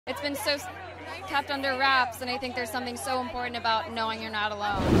It's been so kept under wraps, and I think there's something so important about knowing you're not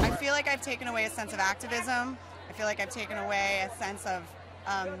alone. I feel like I've taken away a sense of activism. I feel like I've taken away a sense of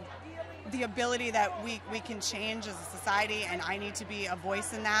the ability that we can change as a society, and I need to be a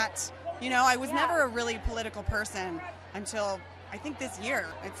voice in that. You know, I was never a really political person until I think this year.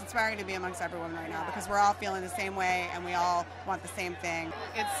 It's inspiring to be amongst everyone right now because we're all feeling the same way and we all want the same thing.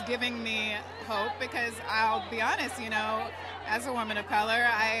 It's giving me hope because I'll be honest, you know, as a woman of color,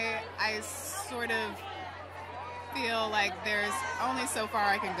 I sort of feel like there's only so far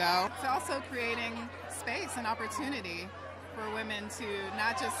I can go. It's also creating space and opportunity for women to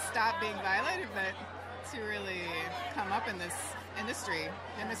not just stop being violated, but to really come up in this industry,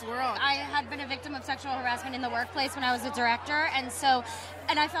 in this world. I had been a victim of sexual harassment in the workplace when I was a director,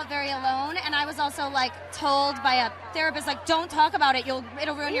 and I felt very alone, and I was also like told by a therapist, like, don't talk about it,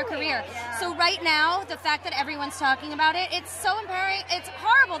 it'll ruin your career. Yeah. So right now, the fact that everyone's talking about it, it's so empowering. It's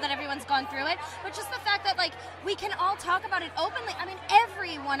horrible that everyone's gone through it, but just the fact that like we can all talk about it openly. I mean,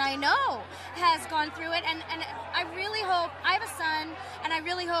 everyone I know has gone through it, and I really hope, I have a son, and I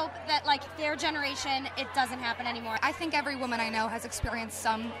really hope that like their generation, it doesn't happen anymore. I think every woman I know has experienced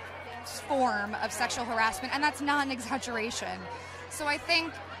some form of sexual harassment, and that's not an exaggeration. So I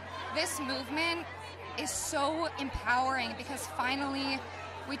think this movement is so empowering because finally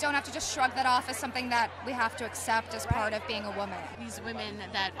we don't have to just shrug that off as something that we have to accept as part of being a woman. These women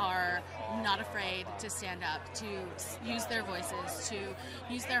that are not afraid to stand up, to use their voices, to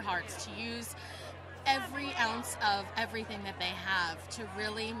use their hearts, to use every ounce of everything that they have to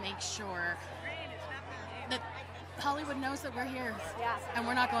really make sure that Hollywood knows that we're here, and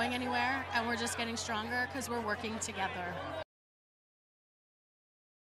we're not going anywhere, and we're just getting stronger because we're working together.